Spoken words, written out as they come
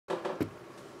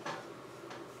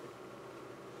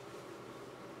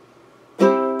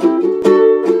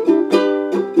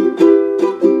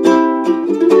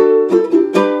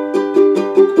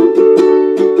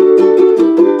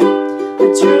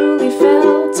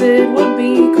it would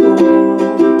be cool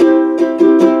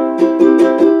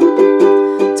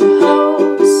to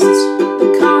host the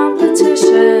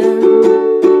competition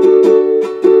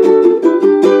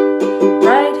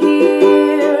right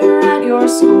here at your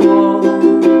school.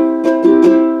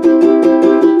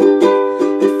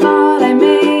 I thought I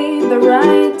made the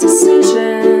right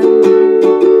decision.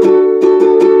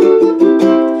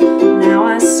 Now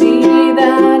I see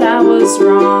that I was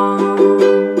wrong.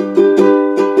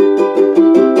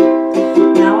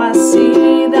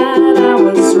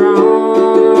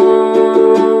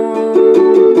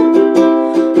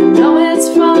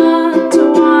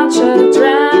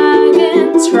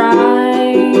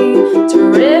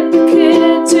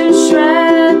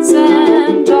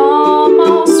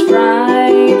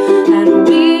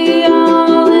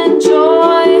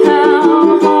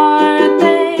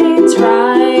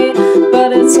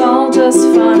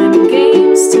 Fun and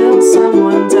games till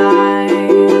someone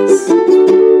dies.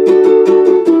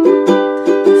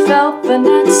 I felt the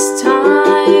next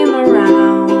time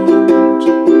around,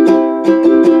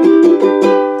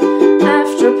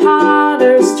 after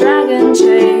Potter's dragon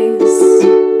chase,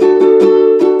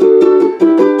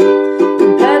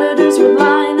 competitors would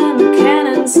line and the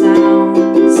cannon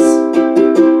sounds,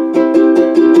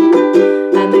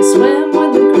 and they swim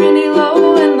with the grinny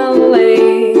low in the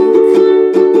lake.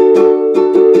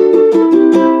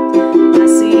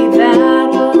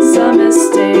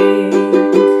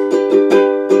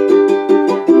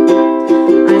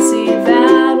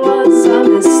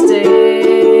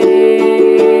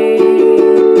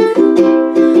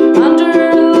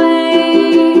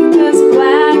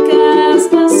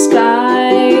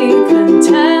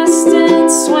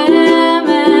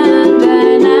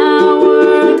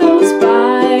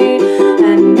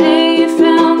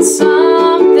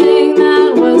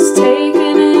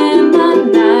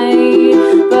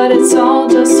 It's all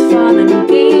just fun and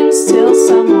games till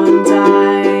someone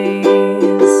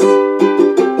dies.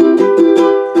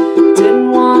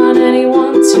 Didn't want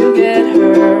anyone to get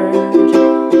hurt,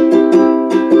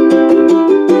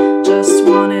 just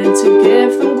wanted to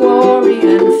give them glory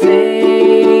and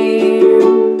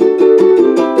fame.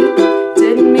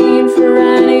 Didn't mean for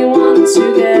anyone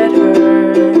to get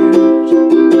hurt,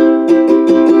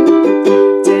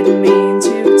 didn't mean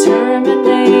to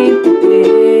terminate the game.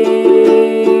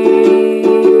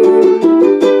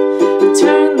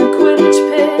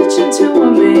 Into a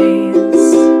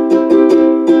maze,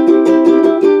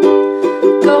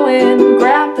 go in,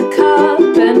 grab the cup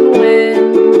and win.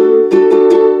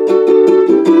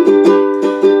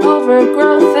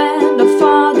 Overgrowth and a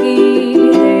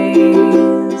foggy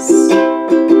haze,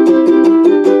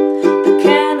 the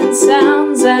cannon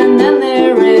sounds and then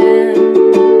they're in.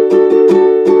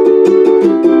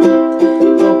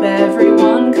 Hope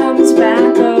everyone comes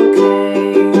back okay.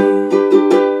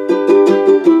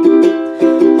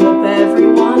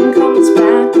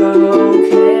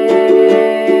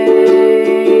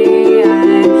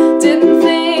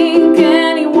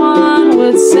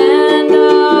 Send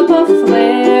up a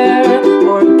flare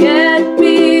or get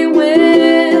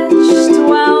bewitched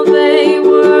while they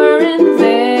were in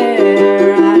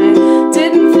there. I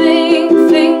didn't think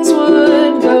things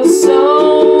would go so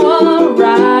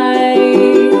awry.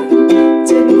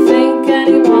 Didn't think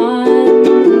anyone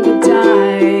would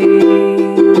die.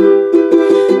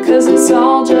 'Cause it's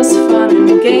all just fun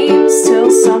and games till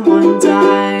someone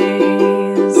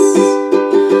dies.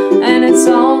 And it's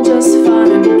all just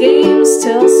fun and games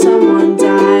till someone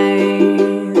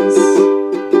dies.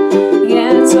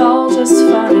 Yeah, it's all just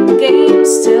fun and games.